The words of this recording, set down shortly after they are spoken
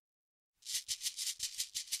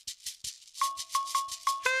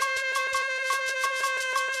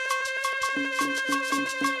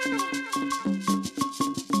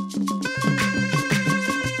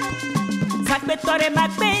Sakpetore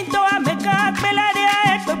makpento ameka pelade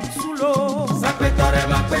ekwe pusulo. Sakpetore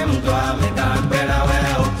makpento ameka pelawe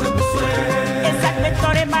okwe pusule.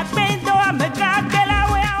 Sakpetore makpento ameka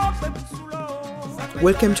pelawe okwe pusulo.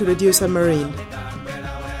 Welcome to Radio Submarine.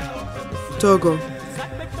 Togo.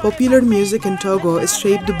 Popular music in Togo is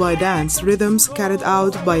shaped by dance rhythms carried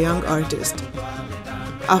out by young artists.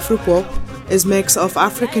 Afropop is a mix of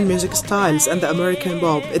African music styles and the American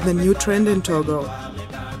pop in the new trend in Togo.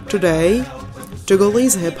 Today,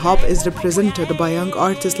 Togolese hip-hop is represented by young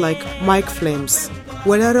artists like Mike Flames,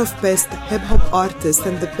 winner of Best Hip-Hop Artist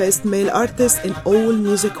and the Best Male Artist in All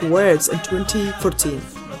Music Awards in 2014.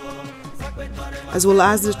 As well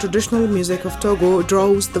as the traditional music of Togo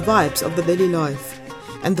draws the vibes of the daily life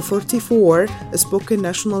and the 44 spoken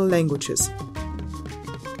national languages.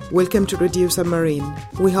 Welcome to Radio Submarine.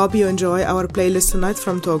 We hope you enjoy our playlist tonight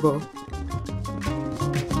from Togo.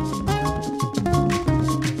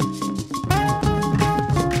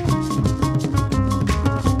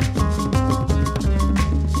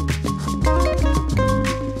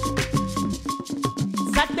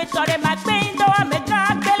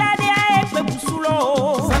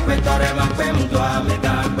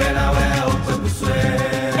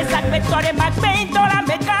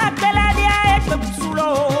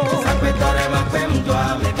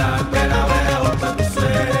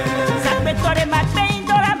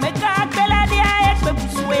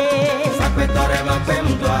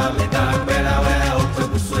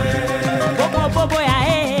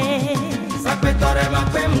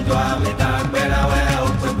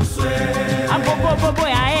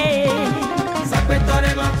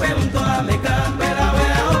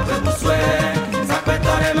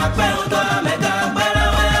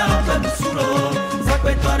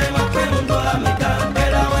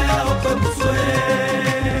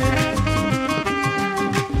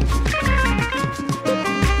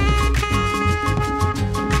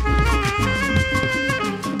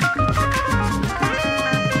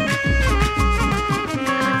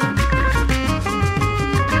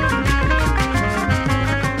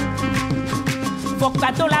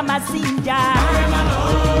 Fokpatola masinja,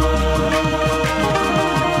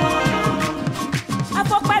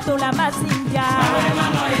 fokpatola masinja,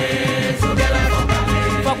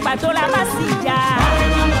 fokpatola masinja,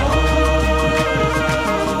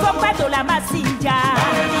 fokpatola masinja,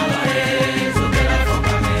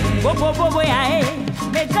 bobo bobo ya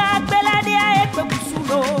meka pela dia ekwe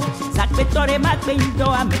kusulo, sakpetore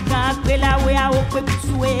makpendo ameka pela we a okwe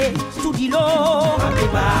kusue, tudilo,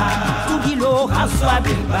 tudilo, aswa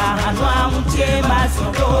biba, anwa unche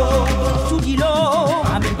masondo, tudilo,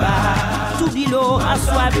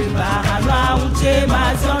 aswa biba, anwa unche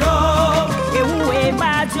masondo, ewe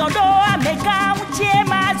masondo, ameka unche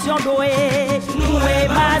masondo, uwe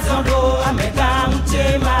masondo, ameka unche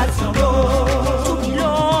masondo,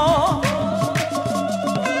 tudilo.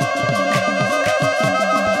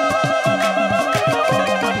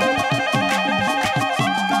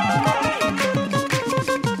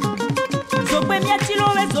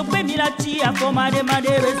 Chia koma de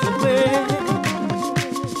madere sope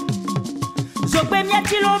sope mi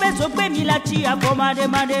atilo be sope mi la chia koma de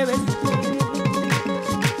madere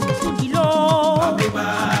tudilo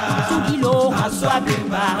aswa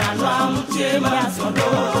beba anwa unche masondo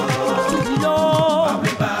tudilo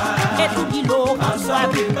aswa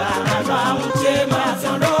beba anwa unche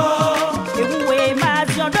masondo ewe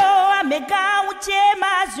masondo ameka unche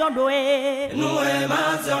masondo nuwe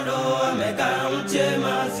masondo ameka unche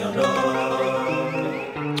masondo.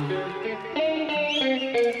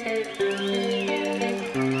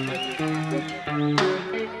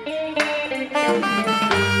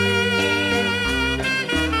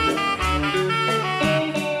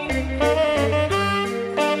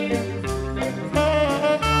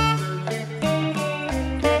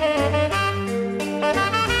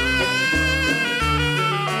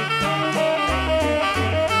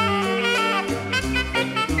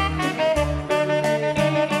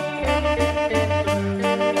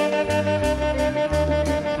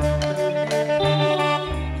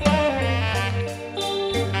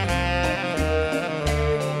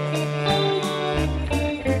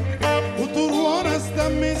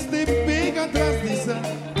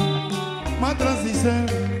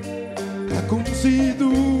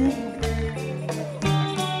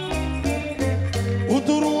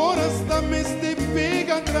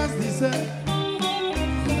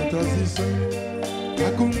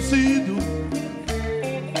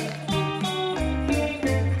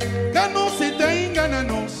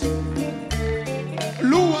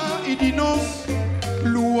 Lua idinos,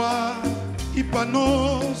 lua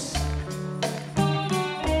ipanos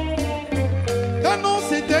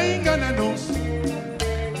Ganos e tem gananos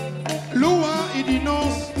Lua e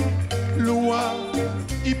dinos Lua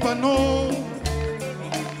ipanos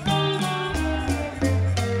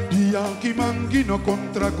Dianki mangino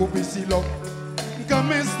contra copesilo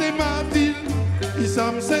Kameste matil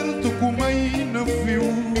Isam ser tukumai na fiu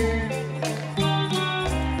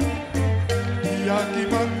Dianki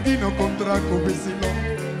mangino contra copesilo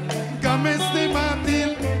Kameste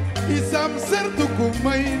matil Isam ser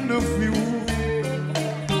tukumai na fiu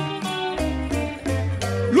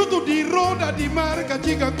Luto di roda di marca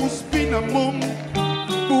chica cuspina mom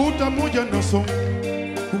Puta moja no son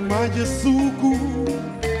Kumaje suku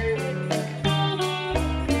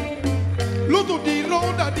Luto di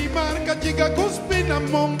roda di marca chica cuspina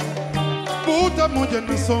mom Puta moja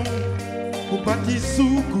no son Kubati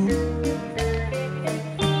suku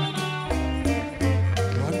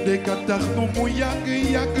Kande katach no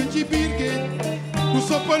moyake yake jibirge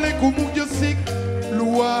Kusopale kumuja sik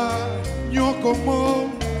Lua nyoko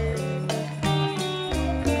mom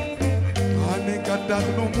Katar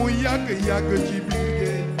no moyake yake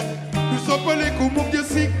jibirge Usopale kumukye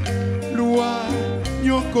sik Lua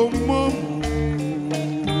nyoko momo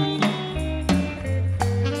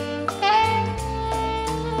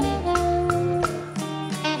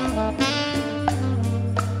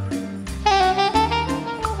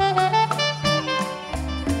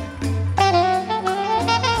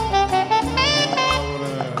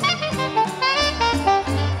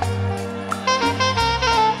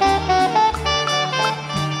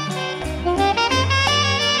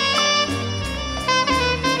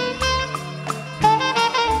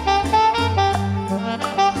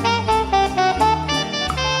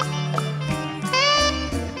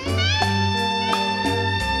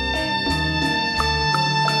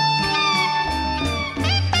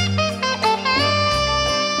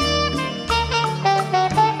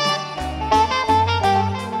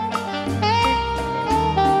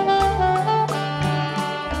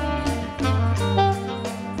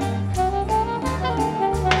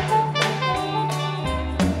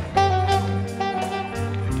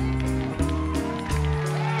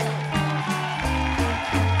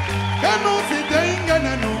Ganos e tem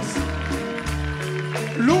gananos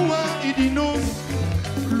Lua e dinos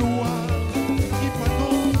Lua e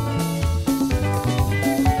panos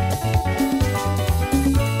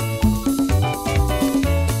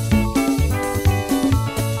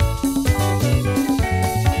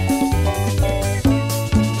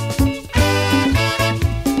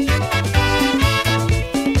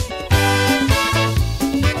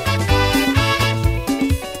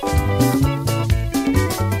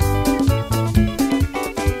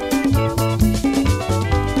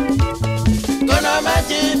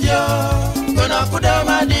Kuna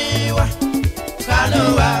kudama diwa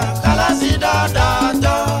Kanuwa kalasi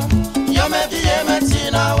do Yome biye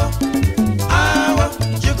metinawa Awa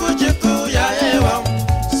juku ya ewa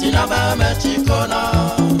Sinaba metikona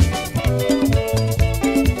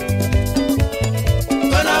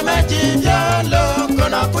Kuna metijalo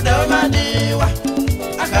Kuna kudama diwa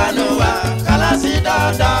Kanuwa kalasi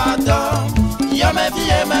do Yome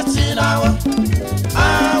biye metinawa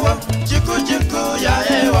Awa juku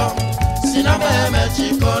ya ewa Sinaba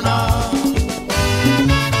metikona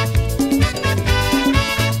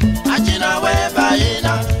Ajina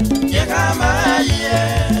webaina Yekama ye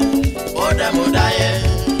Ode mudaye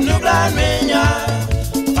Nublan minya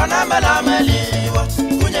Panamela meliwa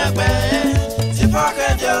Kunyekwe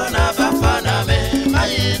Sipoke jona bafana me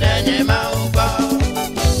Mayide nyema uba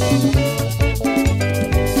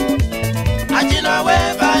Ajina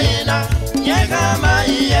webaina Yekama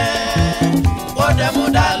ye Ode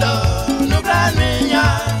mudalo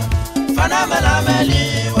Fanamela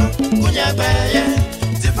meliwa Kunyekweye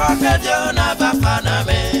Tifoke jona bafana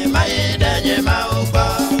me Mayide nye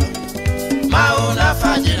mauba Mauna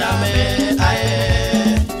fajina me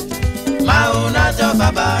ae Mauna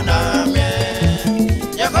joba bana me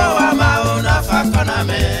Yekowa mauna fakona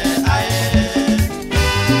me ae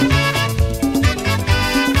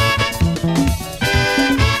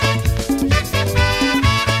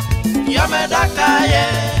Yomedakaye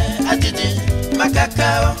Atiti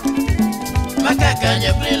Makakawa Makaka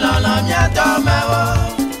nye plila la mia domewa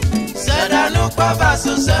Seda nukwa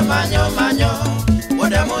basu se manyo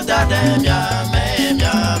Wode mudade miame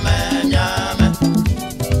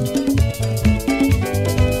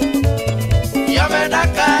Yame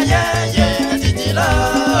daka ye titila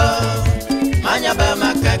Manya be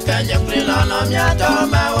makaka nye plila la mia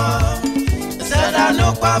domewa Seda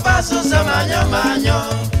nukwa basu se manyo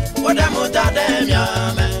Wode mudade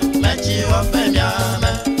miame Mechi wafe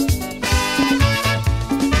miame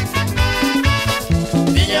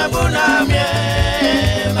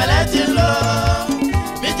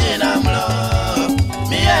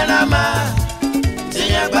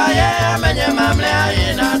paye menye mamle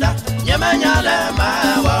inada nyemenya le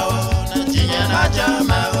mawo na tinye na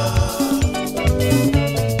jamawo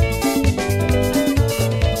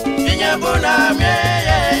binye buna me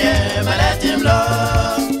ye maletimlo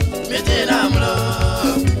mitinamlo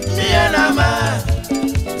mienama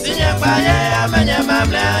tinye paye menye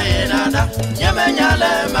mamle inada nyemenya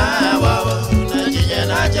le mawo na tinye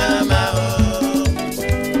na jamawo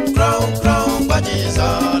Crown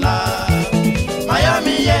Sola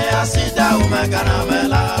Miami asida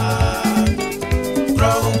umekanamela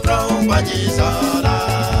Crown Sola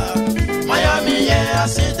Miami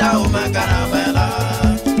asida umekanamela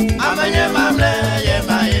Amenye mamle ye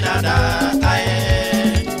mainada aye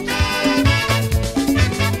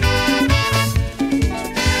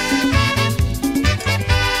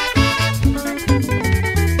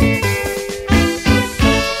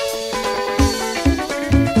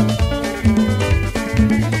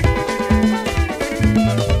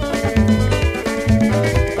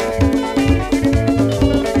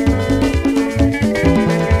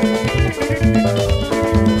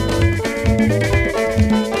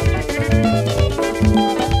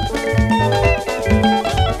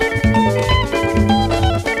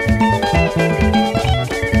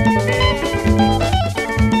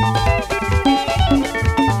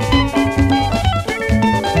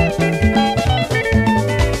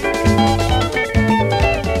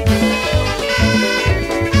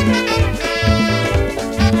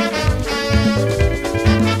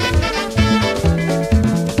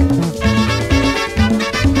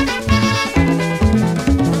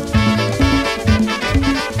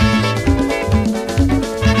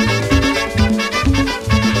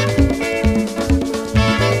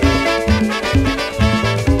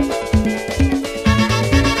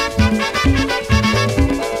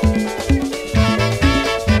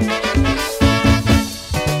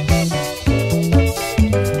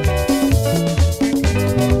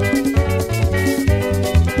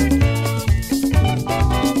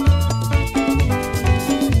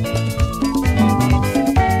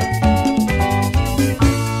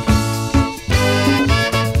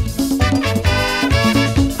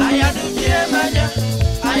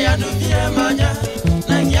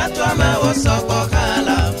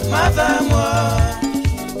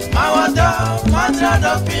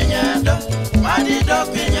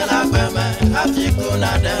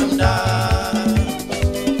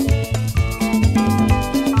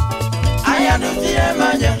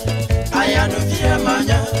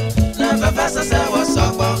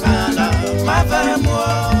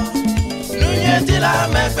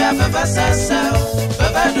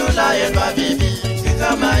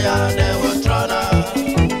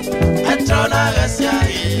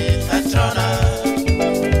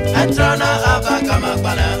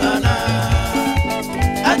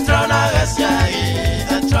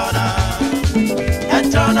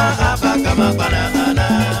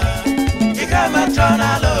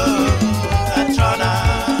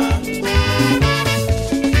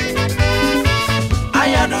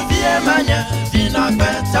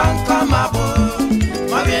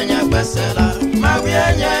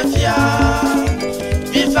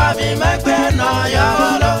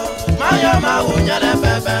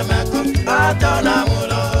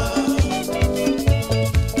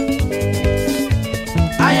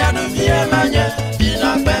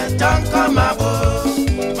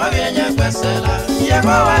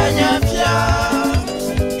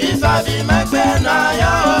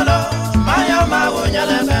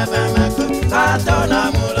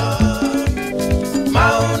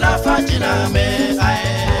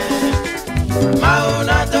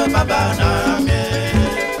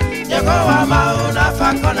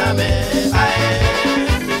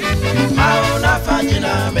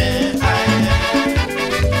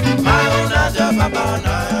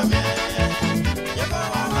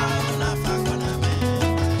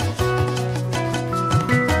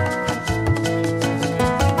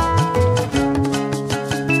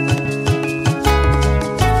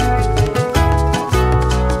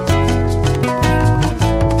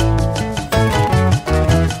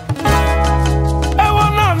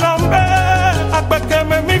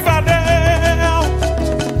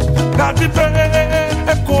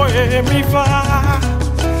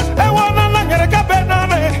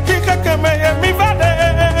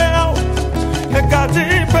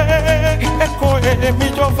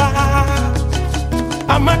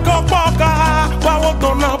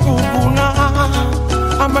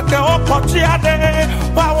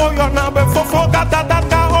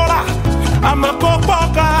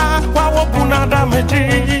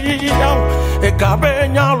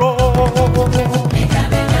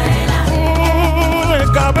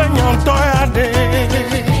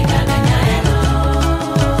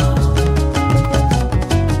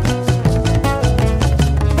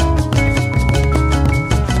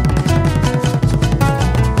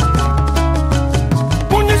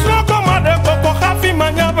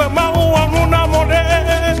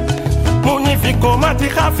di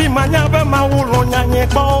hafi manyabe maulo nyanye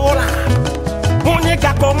bola. Munye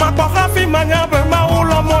kako makohafi manyabe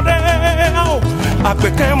maulo modeo.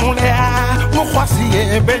 Akweke mulea nukwasi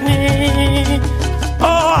ebeni.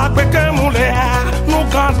 Oh akweke mulea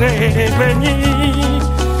nukande ebeni.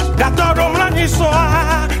 Gatoro mlani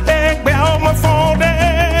soa egbe ome fonde.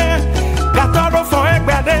 Gatoro fon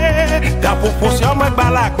egbe de. Gapupusi ome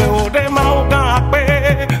balakbe ode maugan akbe.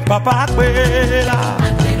 Papa akbe la.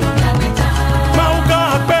 Maugan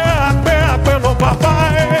akbe lo papa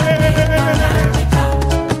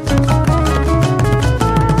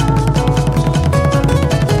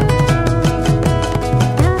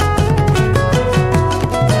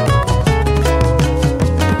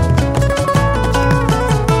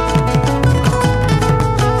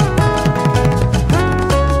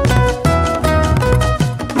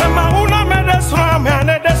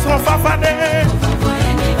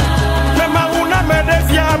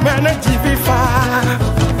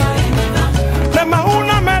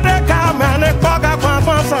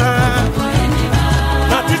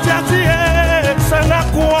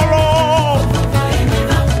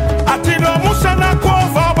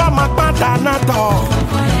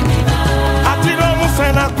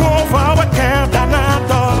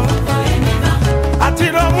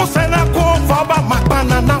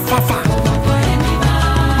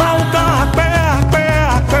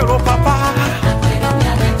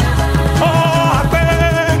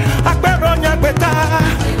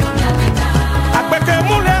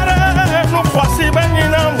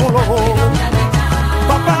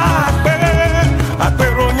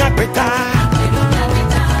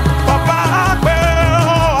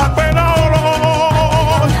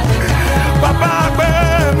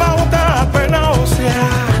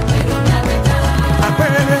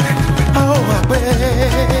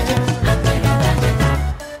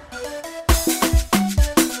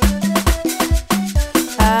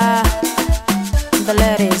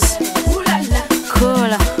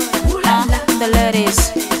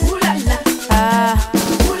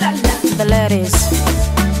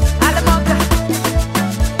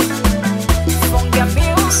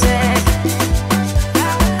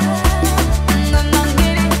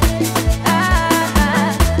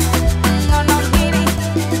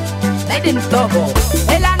Togo.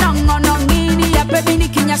 Ela non nini ya pe bini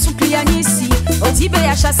kinya sukli ya nisi. Otibe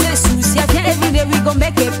ya chasse souci ya viens évidemment we gon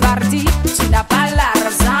make a party. Tu n'as pas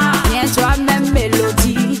l'argent, viens toi même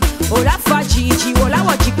mélodie. Oh la fa Gigi, oh la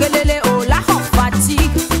waji kelele, oh la hot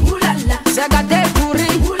fatigue. Oulala, c'est gâté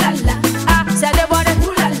pourri. Oulala, ah c'est de bonne.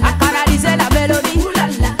 Oulala, à canaliser la mélodie.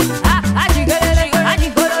 Oulala, ah ajigele,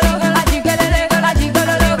 ajigololo, ajigele,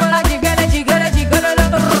 ajigololo, ajigele, jigele,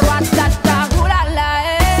 jigololo. Ratata, oulala,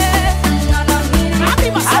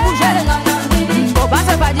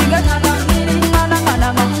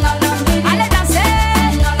 allez danser,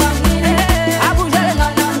 à bouger.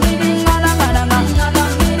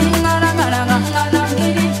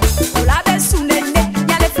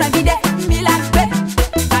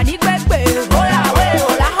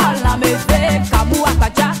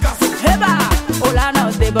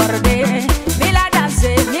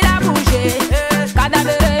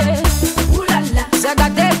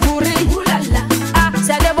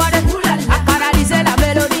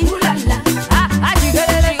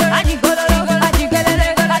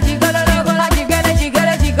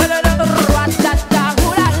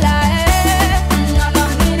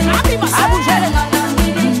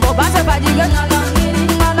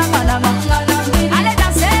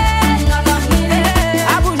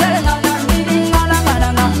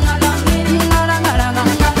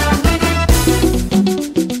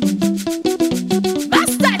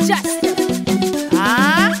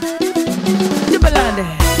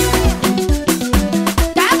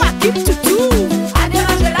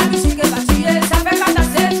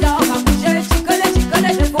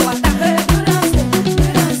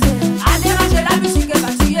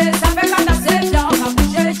 Set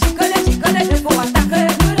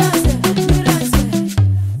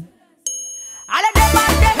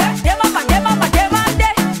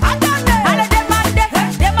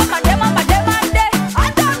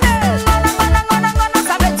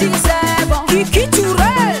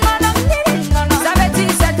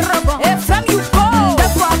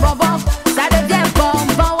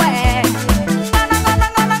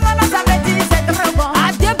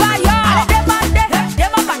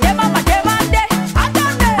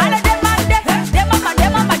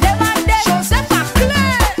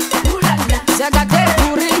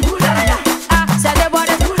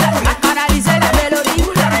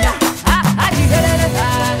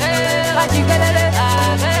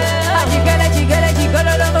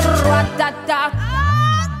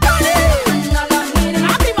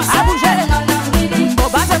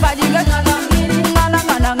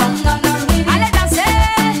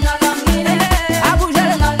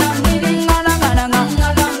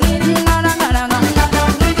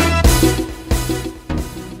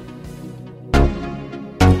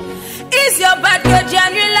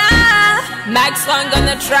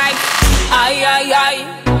strike. Aïe aïe aïe.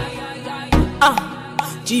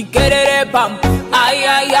 Chikerere bam. Aïe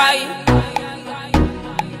aïe aïe.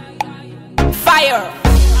 Fire.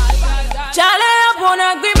 Chale abona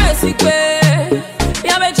grime sikbe.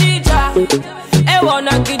 Yabe chicha. E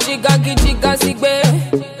wana kichiga kichiga sikbe.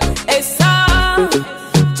 Esa.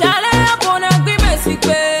 Chale abona grime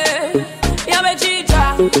sikbe. Yabe chicha.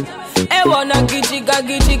 E wana kichiga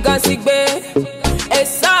kichiga sikbe.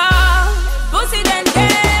 Esa. Pussy dende.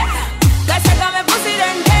 Kasa kame pussy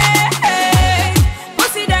dende.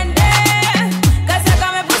 Pussy dende. Kasa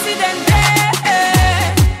kame pussy dende.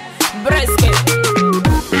 Bresket.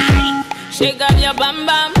 Shake up your bam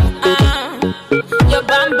bam, your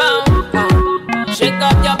bam bam. Shake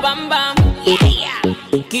up your bam bam, yeah yeah.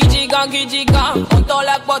 Kijigan, on t'en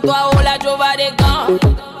la pour toi ou la jova des gants.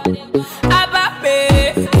 Abape,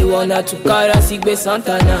 et on a tout cas la Sigbe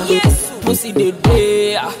Santana. Yes. Pussy de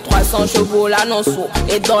dé, 300 chevaux l'annonce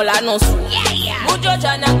et dans l'annonce. Yeah yeah. Mujo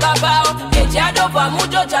jana kabao, et diadova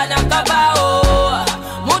mujo jana kabao.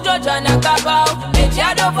 Mujo jana kabao, et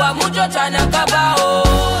diadova mujo jana kabao.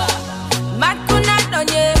 Makuna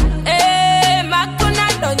donye, makuna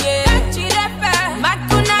donye, chirepe.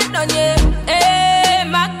 Makuna donye,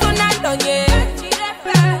 makuna donye,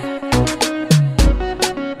 chirepe.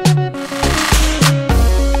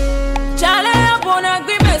 Chale abona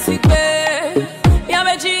grime sikbe,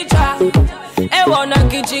 yabe chicha. E wana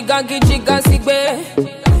kichiga kichiga sikbe.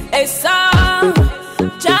 Esa,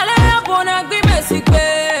 chale abona grime sikbe,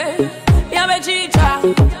 yabe chicha.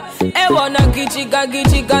 E wana kichiga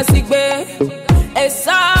kichiga sikbe.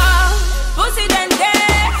 Esa, pussy dende.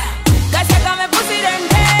 Kasa kame pussy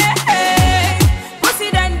dende. Pussy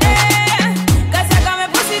dende. Kasa kame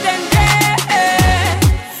pussy dende.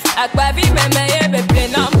 Akbabi meme yebe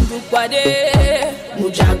plenam dukwade.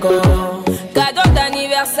 Mujago. Cadeau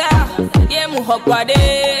d'anniversaire, ye mu hokwade.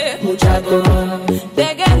 Mujago.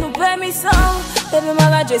 Bege nous permission, bebe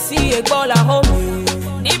maga jesi e bola home.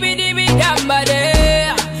 Dibi dibi dambade.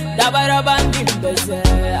 Dabara bandim beze.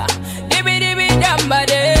 Dibi dibi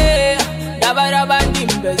dambade. Dabara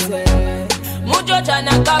bandim beze. Mujo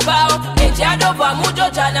chana kabao, ejiadova mujo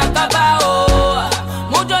chana kabao.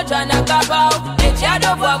 Mujo chana kabao,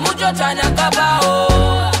 ejiadova mujo chana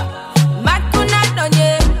kabao. Makuna donye,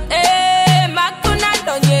 makuna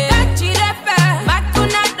donye, chirepe.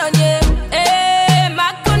 Makuna donye,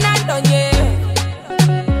 makuna donye.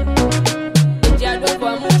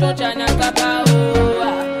 Ejiadova mujo chana kabao.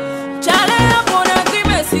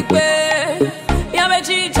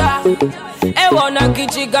 E wana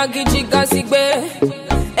kichiga kichiga sigbe.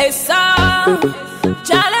 Esa,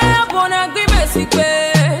 chale abona grime sigbe.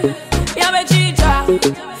 Yabe chicha.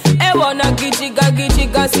 E wana kichiga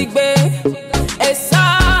kichiga sigbe. Esa,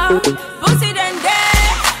 pussy dende.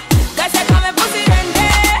 Kasa kame pussy dende.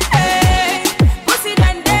 Pussy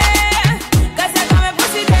dende. Kasa kame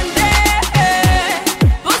pussy dende.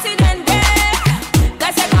 Pussy dende.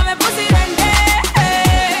 Kasa kame pussy dende.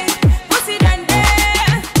 Pussy dende.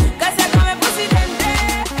 Kasa kame pussy dende.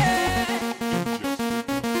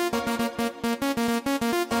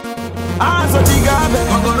 Aso chigabe,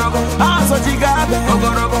 aso chigabe,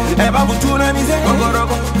 eba butuna mize,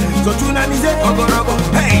 so tuna mize,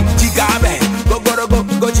 hey chigabe,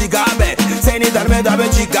 go chigabe, seni darme dabe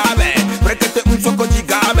chigabe, brekete unsoko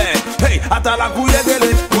chigabe, hey atala kuyegele,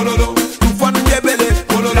 tufan yebele,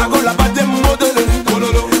 la gola bate modele,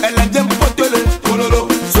 elle dem potele,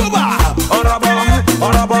 suba, oraba,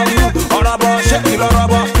 shake it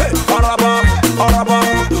oraba, hey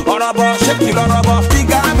oraba, shake it oraba,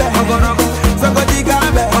 chigabe, soko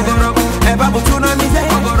chigabe, eba butuna mize,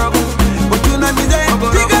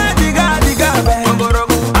 chigabe,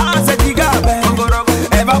 asa chigabe,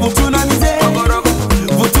 eba butuna mize,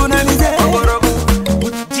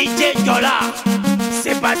 DJ Dollar,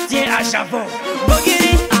 Sébastien à Chavon.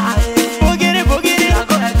 Bogiri, bogiri, bogiri,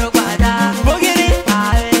 bogiri,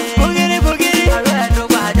 bogiri,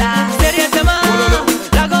 sérieusement,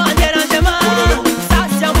 la grande dérangement, ça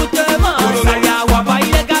c'est un boutement, ça y a wapa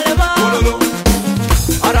illégalement.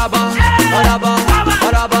 Araba,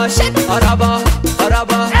 shit, araba,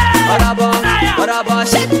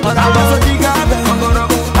 shit, aso chigabe,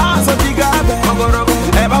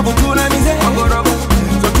 eba butuna mize,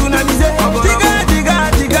 so tuna mize,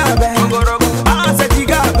 chigabe,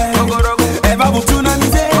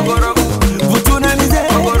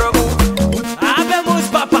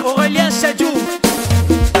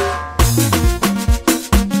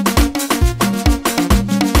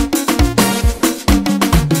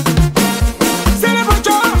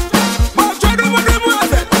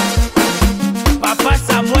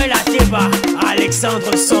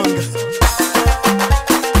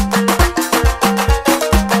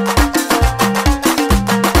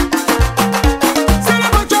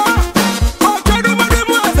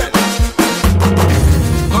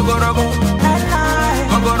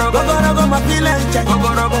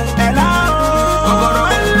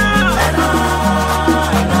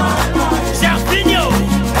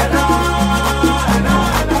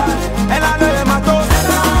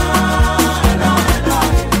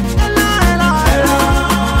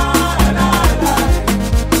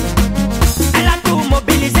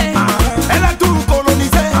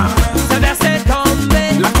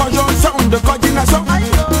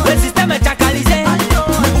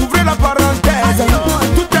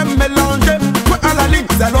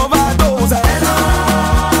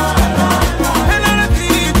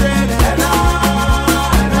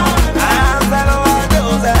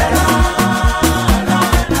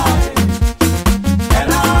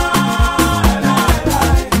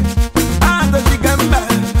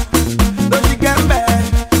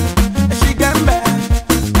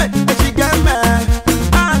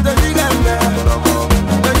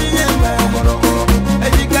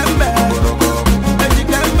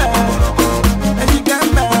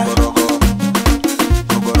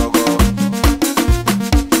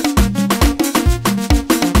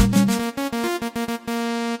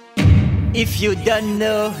 If you don't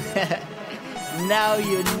know, now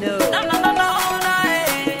you know.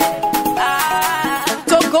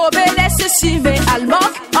 Togo, laisse suivre allemand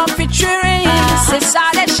en featuring. C'est ça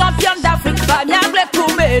les champions d'Afrique, pas bien pour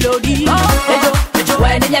mélodie.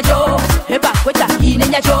 Ouais, n'est jo, et pas quoi t'as, il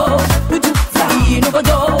n'est jo. Tout ça, il nous go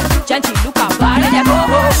do. Chanti, Luca, pas n'est go.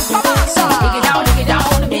 Comment ça? Dig it down, dig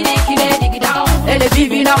it down. Elle est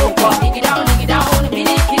vive là ou quoi? Dig it down, dig it down.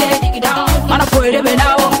 Man, I put it in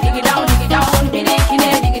now. Dig it down, dig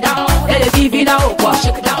it down. Elle est vive là ou quoi?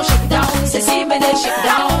 Shake it down. C'est si, mais shake it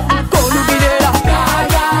down.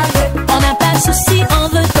 On n'a pas de souci, on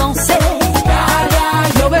veut danser.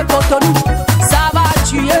 Ça va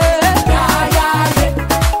tuer.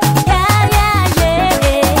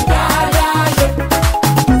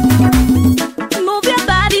 Move your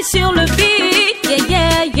body sur le beat,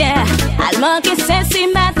 yeah. Allemand qui sait si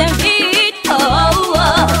mettre un beat, oh.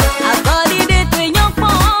 Avant l'idée de yon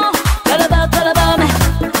pont, colobom.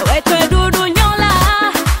 Ouais, toi doudou yon là,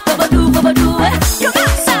 bobodou, you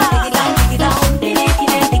got ça. Dig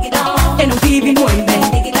it down. Et nous vivons nous aimer.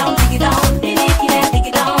 Dig it down.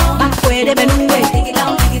 Puede venir.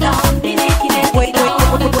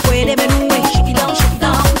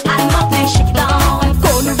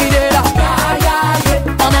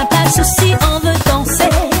 On n'a pas de souci, on veut danser.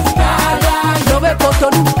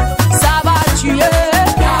 Ça va tuer.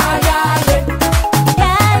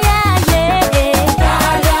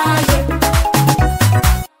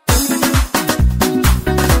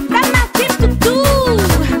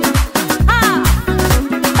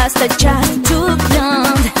 Hasta just too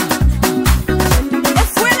blonde. Et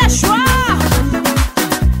fouet la joie.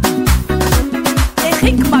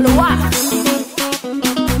 Eric Malois.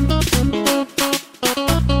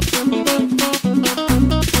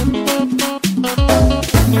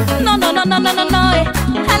 Non, eh.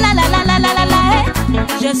 Ah, la, eh.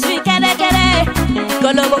 Je suis kere.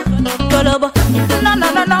 Golobo. Non,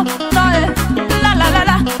 eh. La,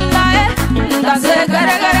 eh. Danse,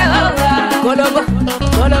 kere. Golobo.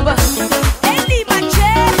 Eli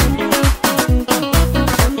Maché.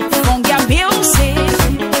 Fonga Beyoncé.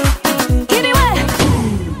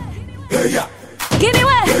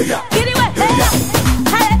 Kiniwe.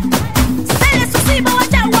 Hey. C'est les soucis, bon,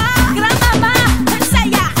 wajawa. Grand-mama,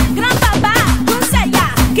 conseilla. Grand-papa, conseilla.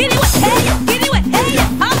 Kiniwe. Hey.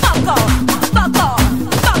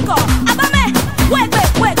 Boko. Abame. Wait.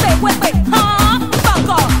 Huh?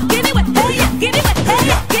 Boko. Kiniwe. Hey.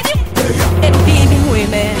 And baby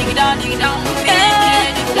women. Dig it down.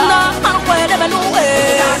 No, I'm where them no way.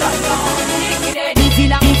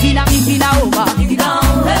 Divina, Oma. Dig it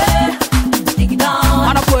down.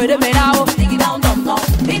 I'm where them now. Dig it down.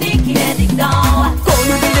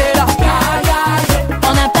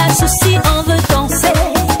 On n'a pas de souci, on veut danser.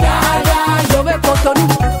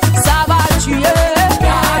 Ça va tuer.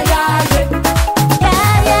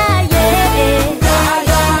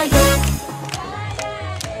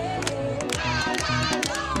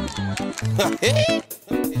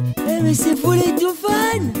 Mais c'est pour les tout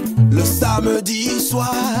fans. Le samedi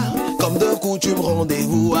soir, comme de coutume,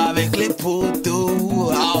 rendez-vous avec les potos.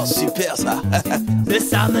 Oh, super ça. Le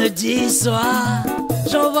samedi soir,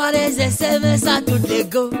 j'envoie des SMS à toutes les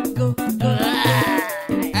go.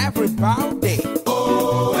 Everybody.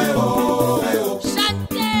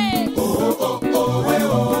 Chantez.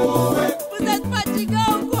 Vous êtes fatigués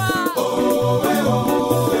ou quoi?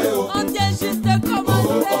 On vient juste de commencer.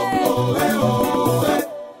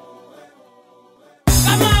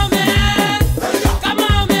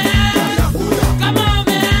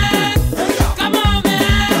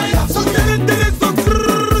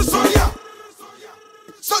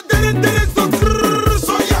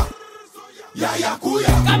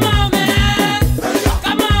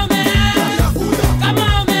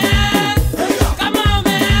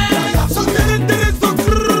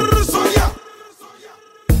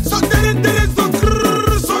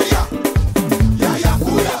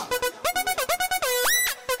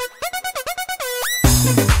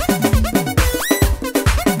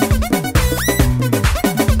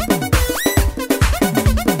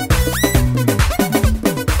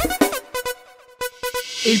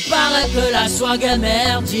 Il paraît que la swag est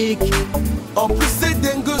merdique. En plus c'est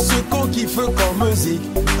dingue ce qu'on kiffe comme musique.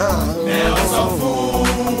 Mais on s'en fout,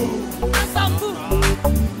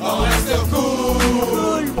 on reste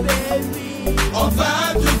cool, Baby, on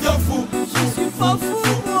fait du bien fou. je suis pas fou,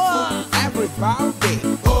 moi. Everybody.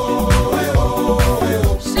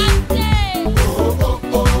 Chantez.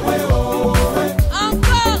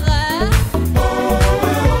 Encore, hein?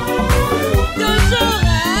 Toujours,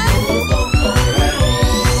 hein?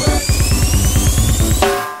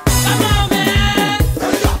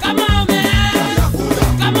 Come on, man.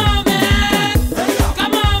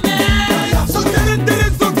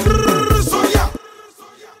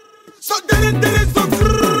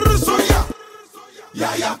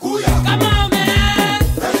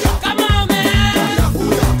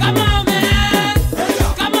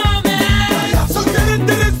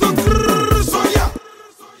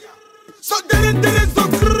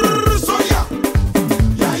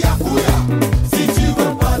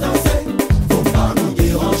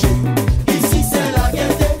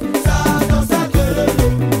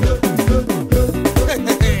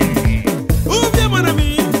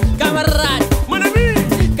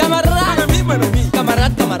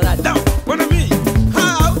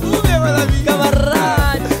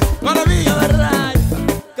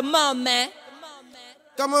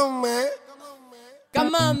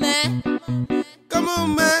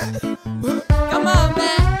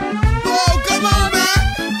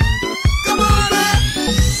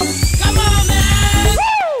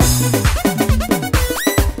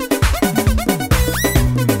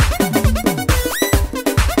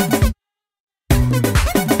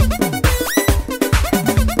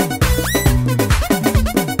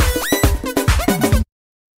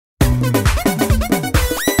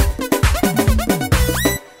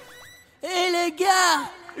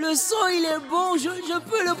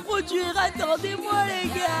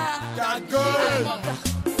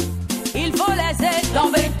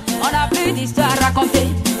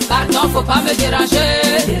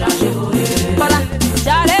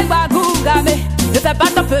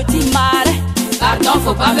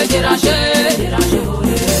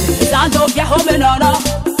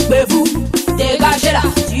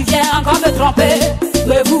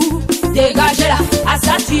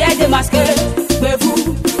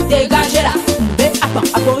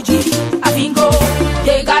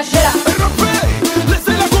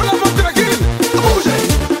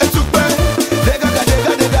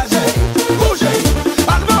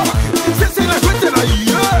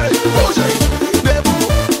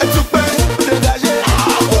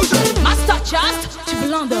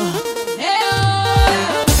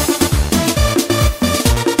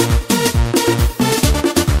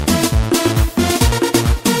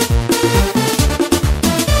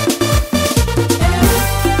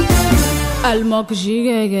 Almok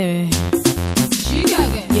jigege,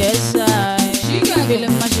 jigege, yes I, jigege,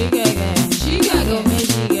 feeling my jigege, jigege, me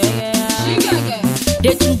jigege, jigege.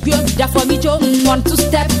 They too good, that for me Joe, want to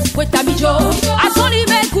step with a me Joe. I saw him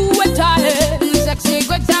make who wet tie, sexy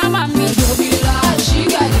good time I mean you be la,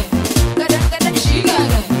 jigege,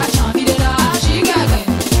 jigege, I can't be la, jigege,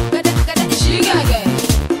 jigege.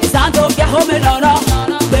 C'est un dos qui a homme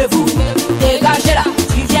non, mais vous dégagez là,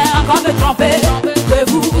 tu viens encore me tromper, mais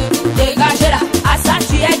vous dégagez là, à ça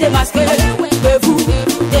tu es démasqué, mais vous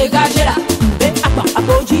dégagez là, mais à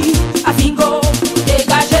Apodi, à Bingo,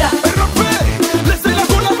 dégagez là.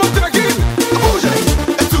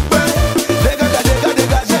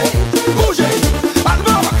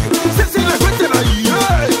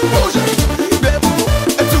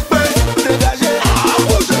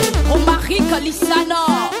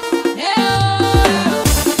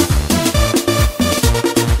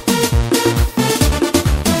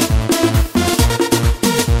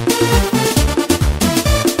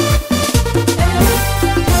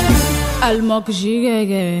 Almok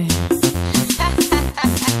jigege,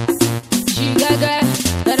 jigege,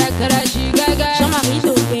 kara jigege, Jean-Marie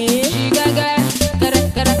Togué, jigege,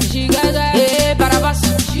 kara jigege, eh Barabas,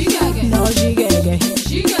 jigege, no jigege,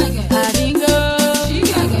 jigege, avingo,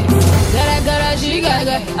 jigege, kara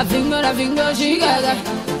jigege, avingo jigege,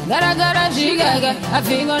 kara jigege,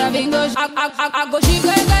 avingo, ago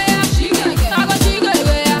jigege, jigege, ago jigege.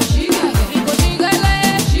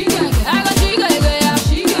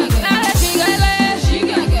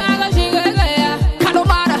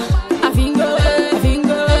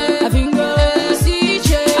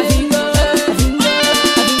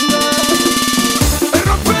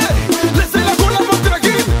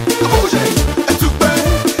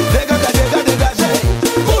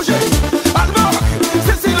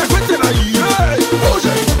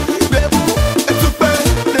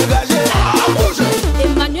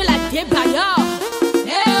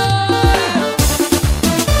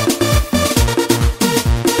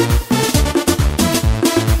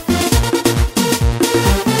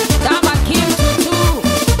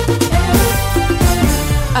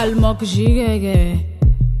 Almok jigege.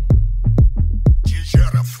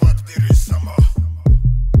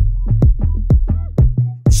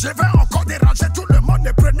 Je vais encore déranger tout le monde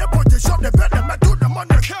et prenez position de faire de mettre tout le monde.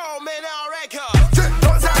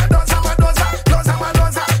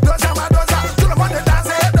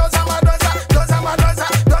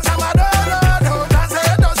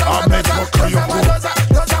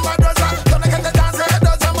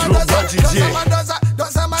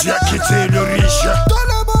 J'ai quitté le riche. Tout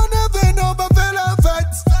le monde est venu, on va faire la fête.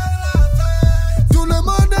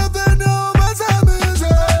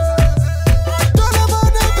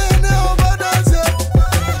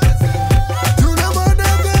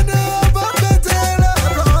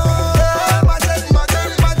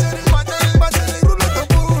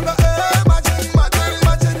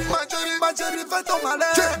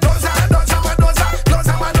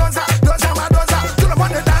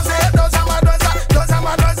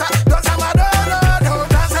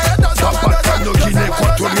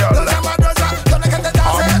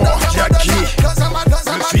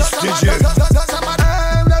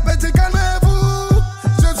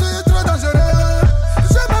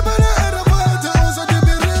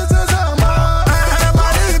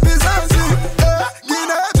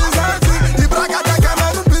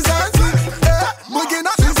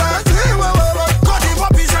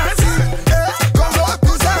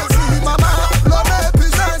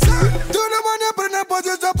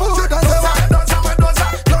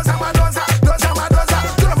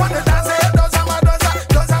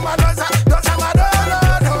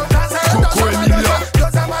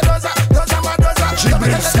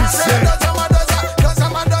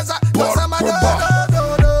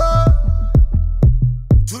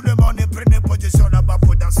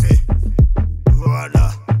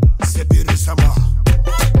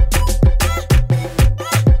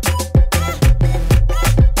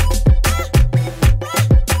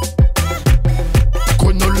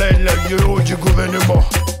 Ramène les héros du gouvernement.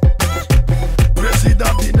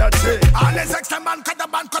 Président Binaté. Ah, les extrêmes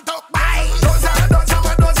kataban koto. Bye. Doza, doza,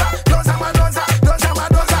 ma doza. Doza, ma doza. Doza, ma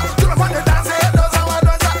doza. Tout le monde danser. Doza, ma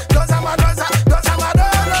doza. Doza, ma doza. Doza, ma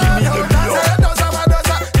doza. Kimi le lion. Doza, ma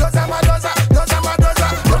doza. Doza, ma doza. Doza, ma doza.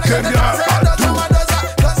 Le Kenya a tout.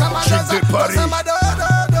 Chic de Paris.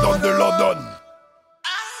 Don de London.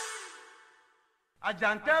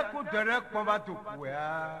 Ajante kudere kwamba tukuya.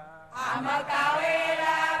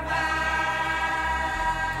 Amakawela ba.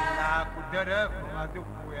 Na kudere kwamba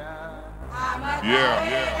tukuya.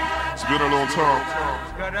 Yeah, it's been a long time.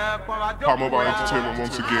 Pop Mobile Entertainment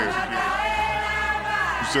once again.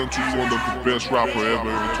 Present you one of the best rapper ever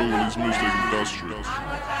in the Togolese music industry.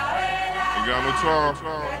 Ain't got no time.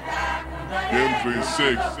 The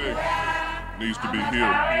M36 needs to be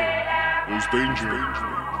here. There's danger,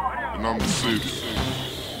 and I'm the 6.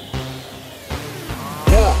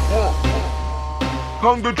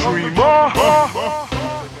 Hang the dreamer.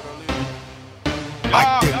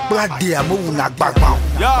 I take blood there, move na background.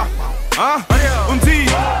 Yeah, dit,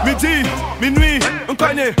 midi, minuit, on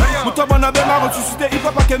connaît. Mon tabac n'a pas ressuscité, il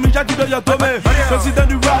va pas qu'elle m'y jadis de Yatome. Président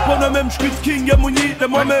du rap, on a même Street King et Mouni, les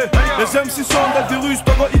moments. Les MC sont des virus,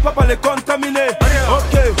 Togo, il va pas les contaminer.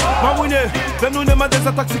 Ok, Mamouine, nous ne m'a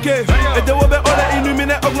désintoxiqué. Et des webs, on est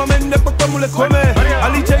illuminé, augmenté, n'est pas comme on les commet.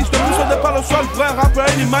 Ali J, je te pousse, on n'est pas le soir, vrai rappeur,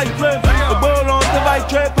 il m'a éclairé. Au bolon, t'es va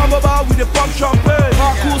éclairé, pas mobile, oui, des pommes champagne.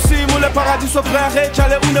 Raccourci, mon le paradis, sauf frère,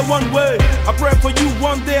 Charlie, on est one way. I pray for you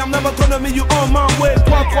one day, I'm never gonna meet you on my way.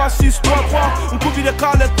 3, 3, 6, 3, 3, on couvre les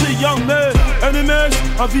cas, les three young men. Enemies,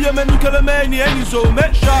 un vieux menu que le main, et any so.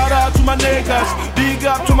 Make shout out to my niggas, big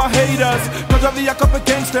up to my haters. Cause I be a couple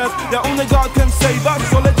gangsters, that only God can save us.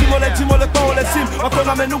 So let you call les sim. I thought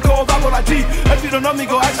I'm a new call, I will G. If you don't know me,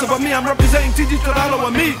 go ask about me, I'm representing TG to follow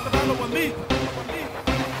me.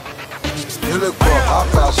 You look for a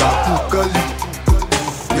pass out to Gully.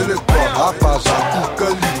 You look for a pass out to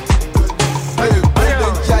Gully. Hey,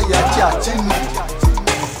 Brendan Jaya Chatini.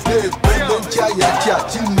 Hey, Brendan Jaya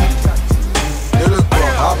Chatini. You look for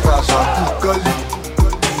a pass out to Gully.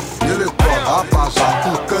 You look for a pass out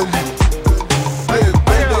to Gully. Hey,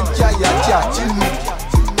 Brendan Jaya Chatini.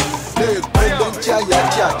 Hey, Brendan Jaya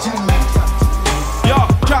Chatini.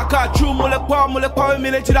 Chaka chou mole kwa mi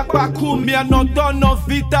le tira kwa kou mi anondo no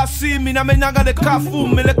vita si mi na menanga de kafu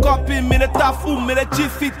mi le kopi mi le tafu mi le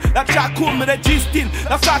jifit la chaku mi le jistin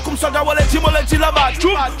la sakum soda wale jimole jila ba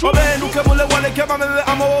chou obe nuke mole wale kema me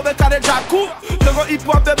amo obe kare jaku tego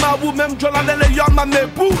ipo abe ma wu mem jolande le yon ma me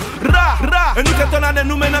bou ra e nuke tonane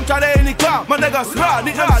nou menam chare ni ka ma negas ra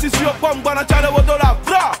ni MCC yo pomba na chare wo dola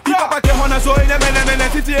fra ipa pa ke hona so ine mene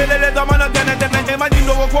titi ele do mana dene imagine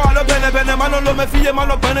no wo kwa lo bene manolo me fiye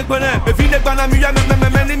malo Pene, me fine pana muya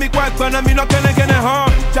me ni mi kwa pana mi no kene huh.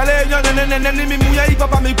 Chale yo ne mi muya I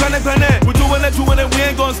papa mi pene. We doing it, we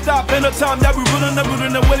ain't gonna stop. Ain't no time that we running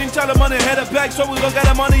the winning chale money head up back, so we gon' get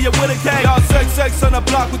the money yeah with a gang. Y'all sex on the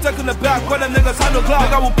block, we taking the back, where them niggas handle clock.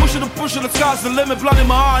 Nigga we pushing the sky's the limit, blood in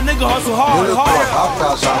my heart, nigga hustle hard. You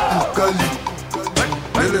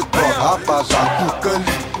look for a pass out to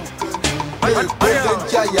Gully. Hey, Brendan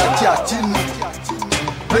Jaya Chatini.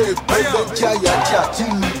 Hey, Brendan Jaya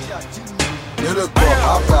Chatini. You look for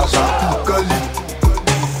a pass out to Gully.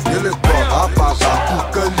 You look for a pass out to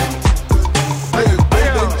Gully. Hey,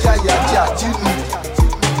 Brendan Jaya Chatini.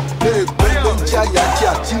 Hey, Brendan Jaya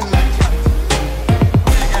Chatini.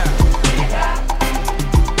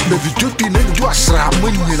 Mais vidéo qui n'est pas sera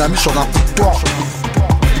moins ni ami sur la toi.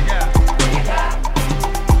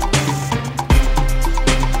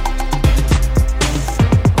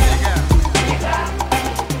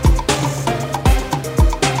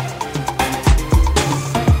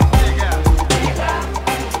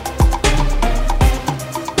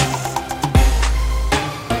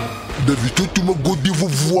 D'éviter tout me godis vous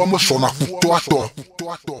voir me son à toi.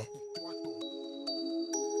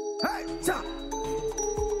 Hey, ta.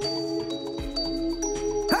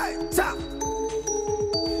 Hey, ta.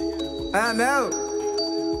 ML.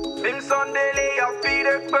 Bim Sunday, I feed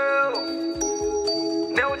a girl.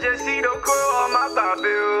 Now just see the girl on my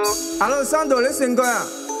Bible. Allô, Sando, listen, go on.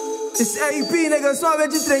 It's AP, nigga, so I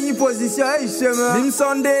bet you train your position, hey, shimmer. Bim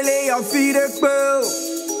Sunday, I feed a girl.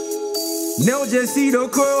 Now just see the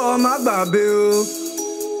girl on my Bible.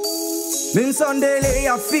 Bim Sunday,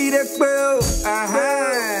 I feed a girl.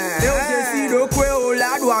 Now just see the girl,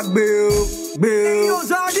 lad, walk bill.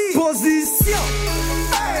 Position.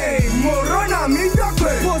 Hey, Morona, me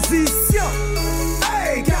doctor. Position.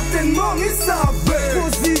 Hey, Captain Mom is up.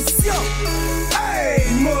 Position. Hey,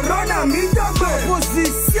 Morona, me doctor.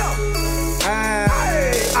 Position.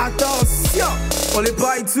 Hey, attention. On les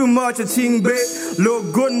baille tout. too much a thing, babe.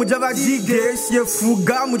 Look good, mujava digas. Yeah,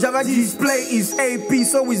 fuga, mujava display is AP,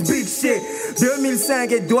 so it's big shit.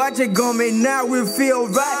 2005 et doit j'ai gommé, now we feel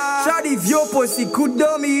right. Shawty vio pussy,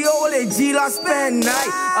 kudomi, ole G la spend night.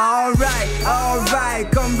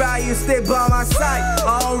 Alright, come right, you stay by my side.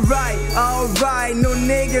 Alright, no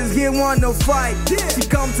niggas here want no fight. She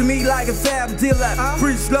come to me like a fab dealer.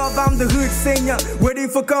 Preach love, I'm the hood singer. Waiting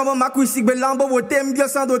for cover, my quick belambo, with them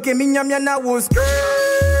just sound okay, me na was.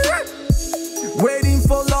 Waiting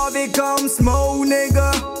for love, it comes small,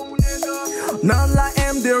 nigga. None like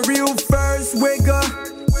am the real first wigger.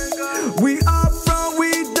 We up front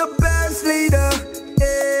with the best leader.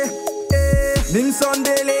 Nim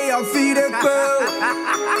Sunday lay I feed a girl.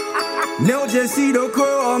 No just see the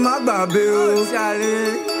girl on my baby.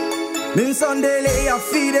 Nim Sunday lay I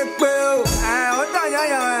feed a girl.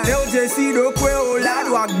 No just see the girl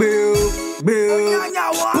la do bill.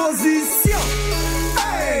 Position.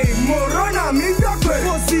 Hey, Morona mi dakwe.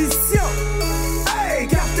 Position. Hey,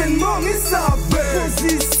 Captain Mommy sabe.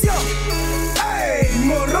 Position. Hey,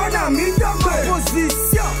 Morona mi dakwe.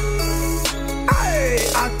 Position. Hey,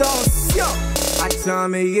 attention. Attends,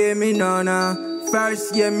 me yeah me nana.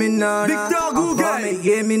 First yeah me nana. Victor Google me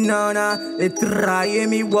yeah me nana. Et try yeah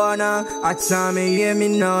me wanna. Attends, me yeah me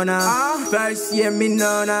nana. First yeah me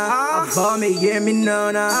nana. Avant me yeah me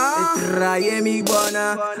nana. Et try yeah me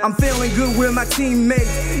wanna. I'm feeling good with my teammates.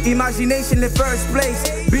 Imagination in first place.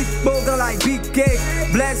 Big boulder like big cake.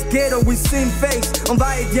 Blessed ghetto with same face. On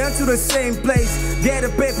va et bien to the same place. Get a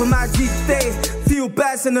paper my dictate. Few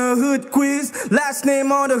passing a hood quiz. Last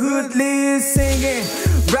name on the hood list. Singing,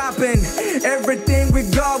 rapping. Everything we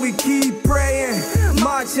got, we keep praying.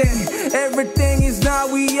 Marching. Everything is now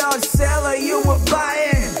we are selling. You were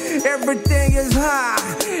buying. Everything is high.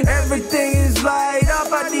 Everything is light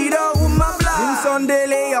up. I need all with my blood. In Sunday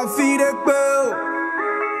lay I feed a girl.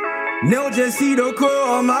 No just see the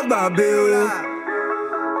crow on my baby.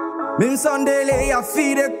 In Sunday lay I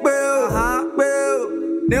feed a girl.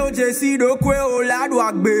 No just see the crow la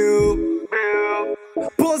do bill.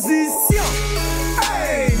 Position.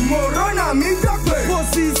 Hey, Morona mi dakwe.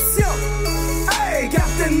 Position. Hey,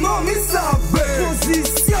 Captain Mommy sabe.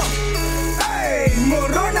 Position. Hey,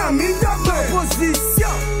 Morona mi dakwe.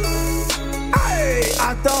 Position. Hey,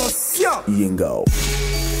 attention. Yingo.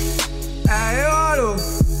 Hey, allo.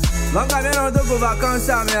 Manga bien on Togo vacances,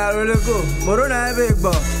 mais alors le go. Morona est big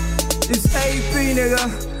boy. It's AP, nigga.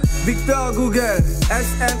 Victor Google.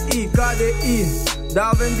 SME, KDI.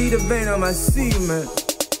 Darwin D. the Venom, I see you, man.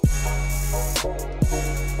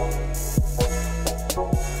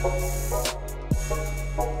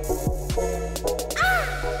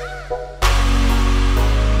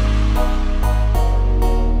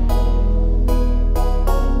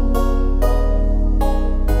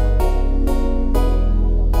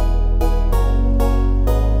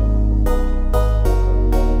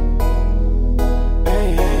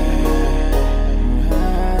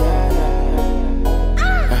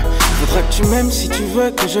 Même si tu veux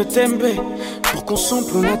que je t'aime, pour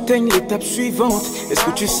qu'ensemble on atteigne l'étape suivante. Est-ce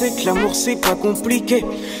que tu sais que l'amour c'est pas compliqué?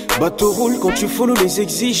 Bateau roule quand tu follow les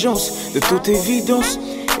exigences. De toute évidence,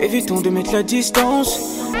 évitons de mettre la distance.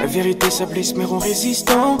 La vérité ça blesse mais rend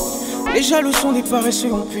résistant. Les jaloux sont des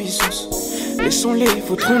paresseux en puissance. Laissons-les,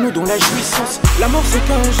 vautrons-nous dans la jouissance. L'amour c'est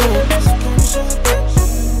qu'un jeu,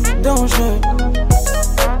 dangereux.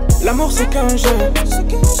 L'amour c'est qu'un jeu,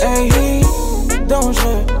 hey,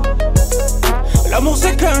 dangereux. L'amour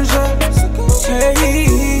c'est qu'un jeu, hey,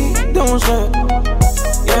 dangereux.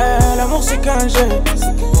 Yeah, l'amour c'est qu'un jeu,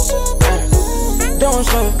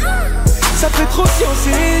 dangereux. Ça fait trop si on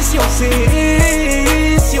sait, si on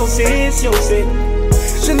sait, si on sait, si on sait.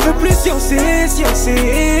 Je ne veux plus si on sait, si on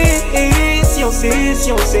sait, si on sait,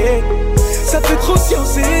 si on sait. Ça fait trop si on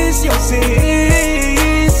sait, si on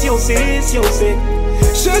sait, si on sait, si on sait.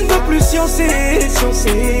 Je ne veux plus si on sait, si on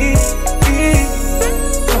sait.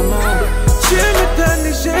 Tu me donnes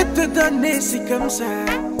et je te donne et c'est comme ça.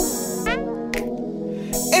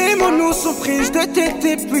 Aimons-nous sans prise de tête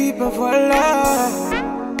et puis ben voilà.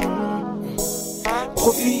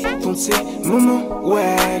 Profitons de ces moments,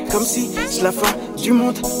 ouais, comme si c'est la fin du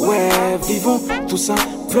monde, ouais. Vivons tout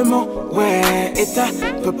simplement, ouais. Et t'as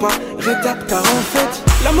peut pas rétap car en fait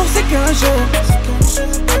l'amour c'est qu'un jeu,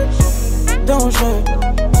 dangereux.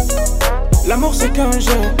 L'amour c'est qu'un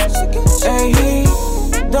jeu, hey,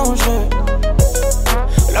 dangereux.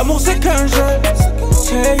 L'amour c'est qu'un jeu,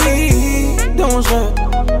 hey, dangereux.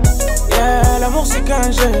 Yeah, l'amour c'est qu'un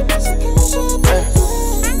jeu,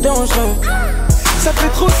 dangereux. Ça fait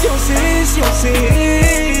trop si on sait, si on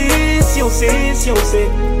sait, si on sait, si on sait.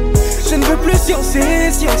 Je ne veux plus si on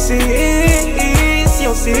sait, si on sait, si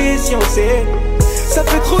sciencer, sciencer. Ça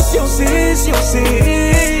fait trop sciencer,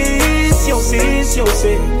 sciencer, sciencer,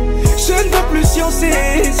 sciencer. Je ne veux plus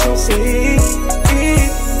sciencer, sciencer.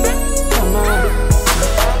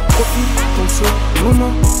 Profitons de ce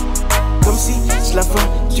moment, comme si c'est la fin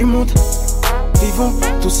du monde. Vivons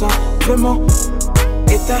tout simplement.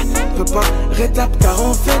 État peut pas rétape car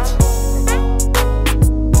en fait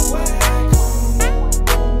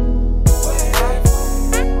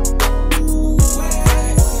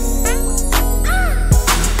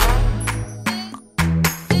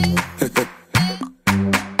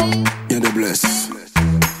Y'a des blesses.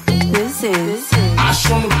 This is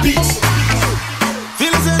Ash on the beat.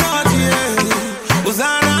 Feel it in our DNA.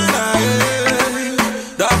 Uzana,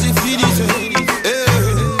 that's it, feel it.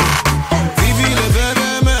 Vivi le bébé,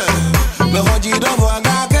 me rodis dans voie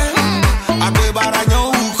gake. Après baragnon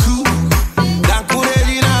ou coup, d'un coup de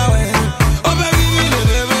dinawe. Oh, baby, le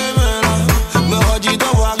bébé, me rodis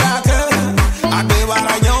dans voie gake. Après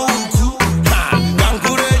baragnon ou coup, d'un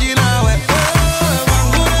coup de dinawe.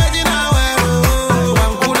 Bangu de dinawe,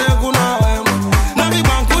 bangu de kunawe. Nabi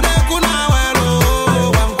bangu de kunawe,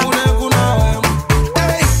 bangu de kunawe.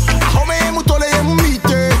 Hey, ahome mutole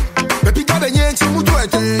mumite, pepita de nyenti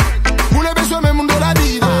mutuete.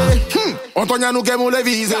 Antonia nous qu'aime les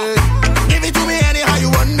viser. Give it to me anyhow you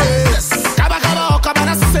want it. Kaba kaba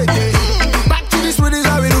kaba city. Back to this really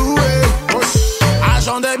how we do it.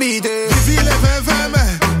 Agent de bite. Vivi les femme.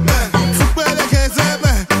 Soupe les 15.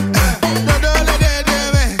 Dodo les dédé.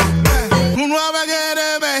 Nous noir bagade.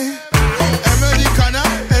 Elle me dit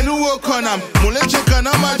canam et nous au canam. Mon lait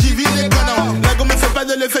canam ma jivi les canam. La gomme fait pas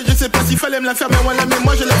de l'effet, je sais pas s'il fallait me la faire mais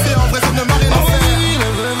moi je l'ai fait en vrai c'est de mariner l'enfer.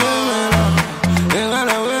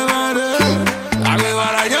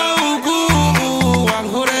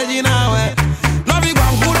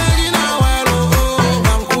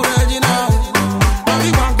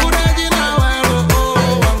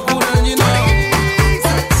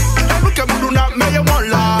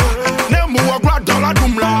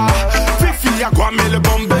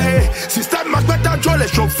 Les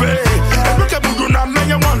chauffer, et puis que vous n'avez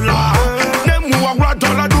meilleur là. Ne mouah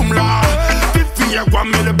dans la doum là. Fifi à quoi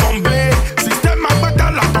mais le bombé. Système à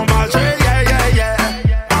battre la tombage. Yeah.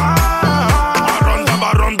 Ronda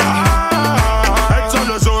baronda. Et sur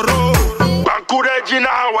le zoro. Bancoure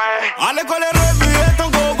Gina, ouais. Allez, coller remuer ton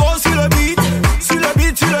gogo sur le beat. Sur le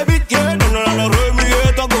beat, yeah. Non, remuer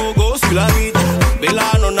ton gogo sur la beat. Bella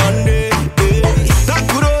non ande.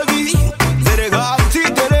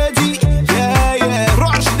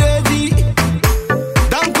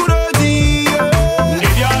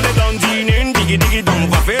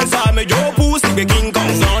 King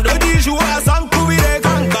Kong, sans de 10 jours sans courir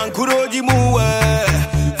quand couro di moué.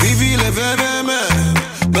 Vivi le bébé,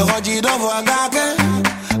 me rodis dans voie gake.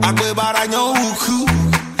 Après baragnon ou coup,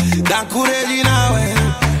 dans couré di nawe.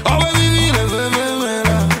 Oh, vivi le bébé,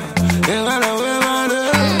 et la bébé,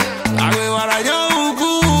 après baragnon ou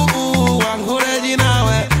coup, dans couré di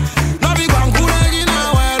nawe. Nabi dans couré di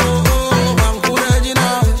nawe, dans couré di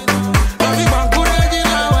nawe. Nabi dans couré di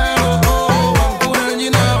nawe, dans couré di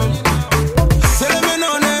nawe.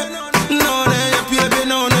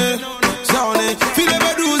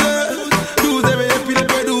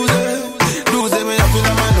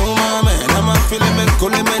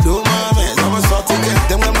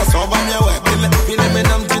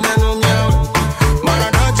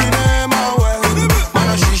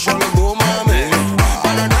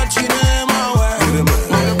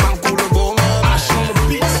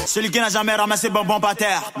 Celui qui n'a jamais ramassé bonbon par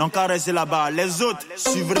terre, n'en caressez là-bas. Les autres,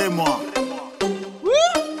 suivrez-moi.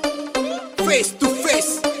 Face to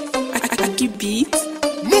face. Aki beat.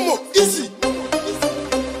 Momo, easy.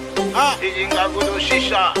 Inga Gudo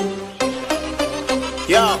Shisha.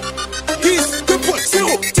 Yo, Kiss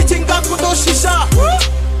 2.0. Titinga Kudo Shisha.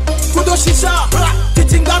 Kudo Shisha.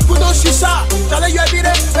 Titinga Kudo Shisha. J'allais y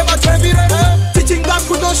virer, c'est ma train virer. Titinga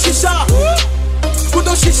Kudo Shisha.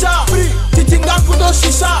 Kudo Shisha. Titinga Kudo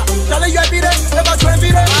Shisha. J'allais y virer, c'est ma train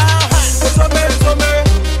virer.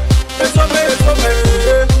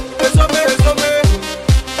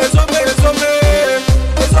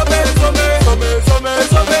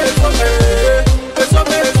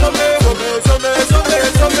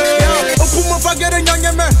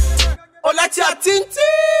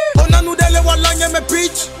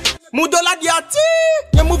 Mudola diati,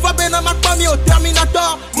 ye muva bena makpami o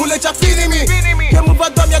terminator, mule cha fini mi. Ye muva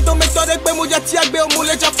dom ya do metode gbe mu ya tiagbe o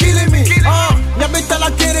mule cha fili mi. Ya beta la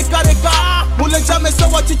kere kareka, mule cha me so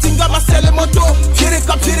wa titinga masele moto,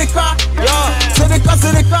 firika,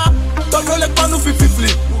 sereka, tono le panu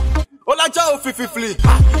fififli. Ola cha o fififli.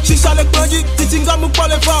 Shisha le kwanji, titinga mu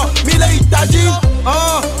pole fa, mile itaji.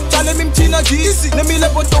 Nadi, Nemi le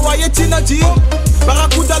boto wa yeti Nadi.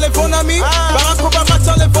 Barracuda les bons amis, Barack Obama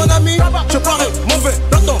tient les bons amis. Je parais mauvais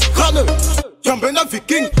dans ton crâne. Jambena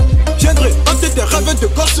viking, viendrai hanter tes rêves de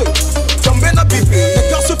gosse. Jambena bibi, les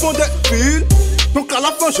gars se font des piles. Donc à la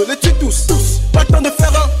fin je les tue tous. Pas le temps de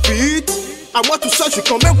faire un beat. À moi tout ça je suis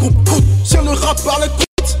comme un groupe. Sur le rap par les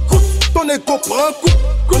coups. Ton ego prend un coup.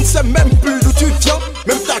 On ne sait même plus d'où tu viens.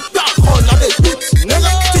 Même ta daronne a des buts.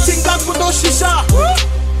 Titinga kudo shisha.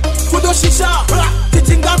 Kudo shisha.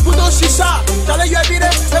 Titinga kudo shisha. T'allais y vire,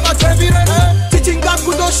 elle m'a fait virer. Titinga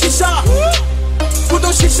kudo shisha.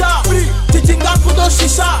 Kudo shisha. Titinga kudo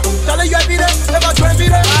shisha. T'allais y vire, elle m'a fait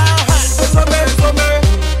virer.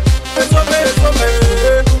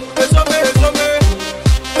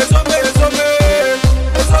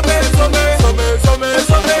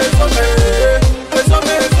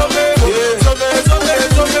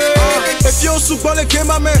 Et puis on souvent les game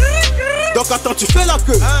ma mère. Donc attends tu fais la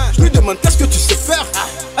queue. Je lui demande qu'est-ce que tu sais faire.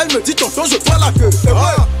 Elle me dit tonton je prends la queue. Et ouais,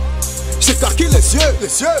 j'ai carqué les yeux.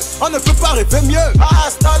 On ne peut pas rêver mieux.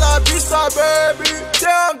 Hasta la vista baby. T'es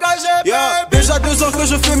engagé baby. Déjà 2 ans que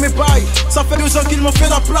je fais mes bails. Ça fait 2 ans qu'ils m'ont fait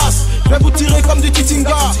la place. Je vais vous tirer comme du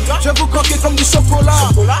titinga. Je vais vous croquer comme du chocolat.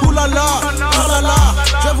 Oulala, oulala.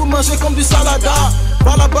 Je vais vous manger comme du salada.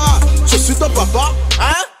 Par là-bas, je suis ton papa.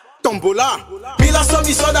 Hein? Tombola. Mila somme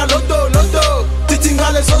ils sont dans l'auto.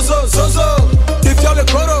 Titinga les zozo. Défiant le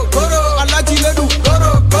coro. Aladi le loup.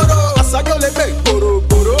 Coro. Asadio les mecs. Coro.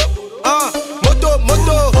 Moto.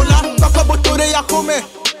 Ola. Koko botore ya kome.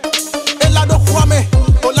 Ela do kwame.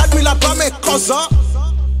 Ola lui la bame. Koza.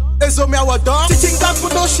 Ezome awada. Titinga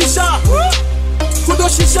kudo shisha.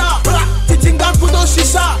 Titinga kudo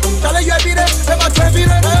shisha. Tale yu ebire. Ema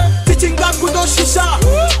trevire. Titinga kudo shisha.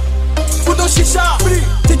 Kudo shisha.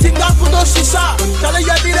 Titinga kudo shisha. Tale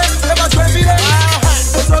yu ebire. Ema trevire.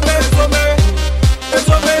 Ezome.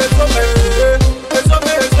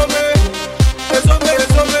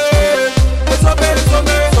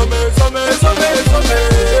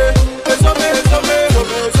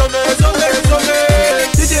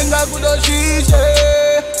 Titinga kudo shisha.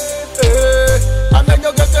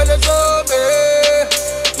 Amenyo keke les hommes.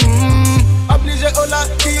 Obligé on la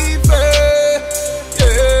kiffe.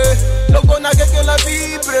 Logo na keke la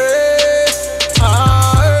vibre.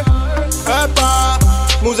 Epa,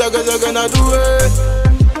 muzaga na doué.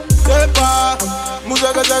 Epa,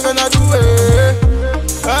 muzaga na doué.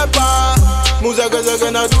 Epa, muzaga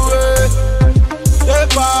na doué.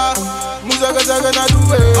 Epa, muzaga na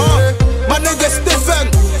doué. My nigga Stephen,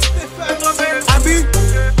 Abi,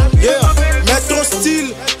 yeah, Metro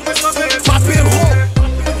Style, Papero,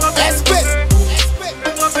 Respect,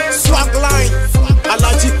 Swagline,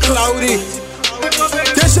 Alaji Cloudy,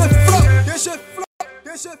 Deshe Flow.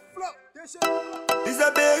 It's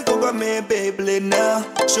a big go me baby now.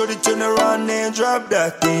 Show the turn around and drop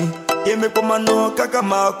that thing. Yeah, me put my no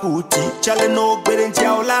kakamakuti. Chale no gberen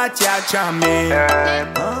chia ola chia chame.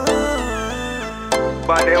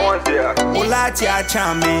 But they want ya. Ola chia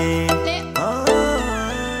chame.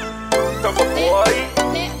 Togo boy.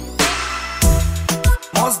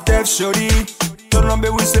 Most deaf shorty. Turn on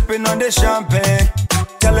we sipping on the champagne.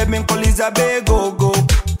 Tell me police a big go.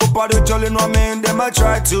 Pas de jolly no man, them I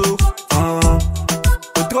try to.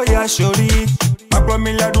 Otroya shori, ma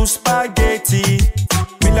mila do spaghetti.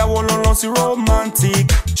 Mila wololon si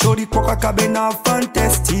romantic. Shori poka cabina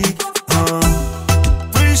fantastic.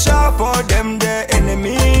 Free shot for them the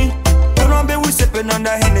enemy. Don't know we sipping on the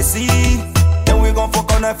Hennessy. Then we gon'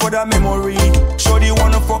 fuck on night for the memory. Shori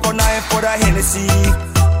wanna fuck on night for the Hennessy.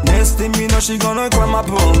 Next thing you know, she gonna climb up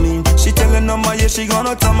on me. She telling them, yeah, she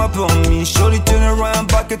gonna come up on me. Shorty turn around,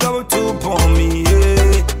 back it up to upon me,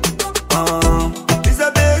 yeah. It's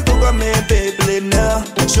a big go me, baby, now.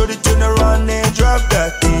 Shorty turn around and drop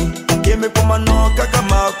that thing. Yeah, me put my no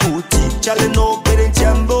kakamakuti. Chale no beden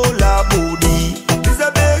chambo la booty. It's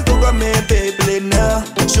a big go me, baby, now.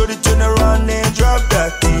 Shorty turn around and drop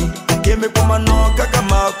that thing. Yeah, me put my no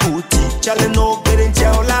kakamakuti. Chale no beden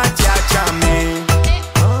chambo la cha me.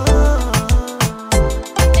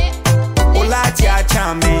 Ola tia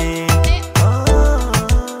chame.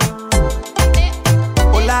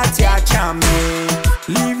 Ola tia chame.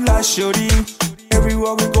 Live la shorty.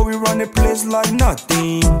 Everywhere we go, we run the place like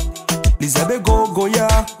nothing. Lizabe go ya.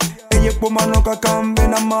 Eye po manoka kambe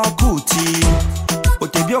na makuti.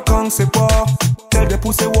 Otebio kang se po. Tell the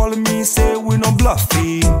pussy wall me say we no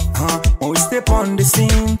bluffy. When we step on the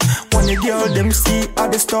scene, when the girl them see how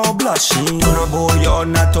they start blushing. Good boy, you're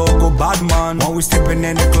not Togo bad man. When we stepping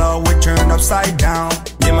in the club, we turn upside down.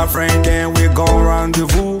 Me my friend, then we go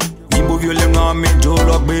rendezvous. Me move you ling on me, do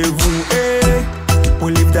look be vous. Hey,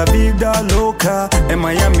 We live the vida loca. In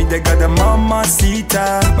Miami, they got the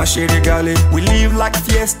mamacita. My shady galley, we live like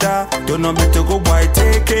fiesta. Don't know me to go by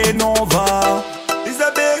taking over. It's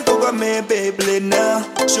a big Togo me Beyblade now.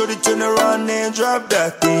 Show the turn around and drop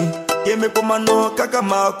that thing. Give me put my no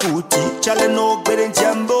kakamakuti. Challenge no better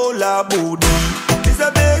jambo la booty. It's a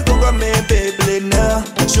big Togo me Beyblade now.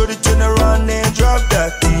 Show the turn around and drop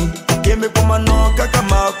that thing. Give me put my no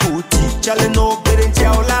kakamakuti. Challenge no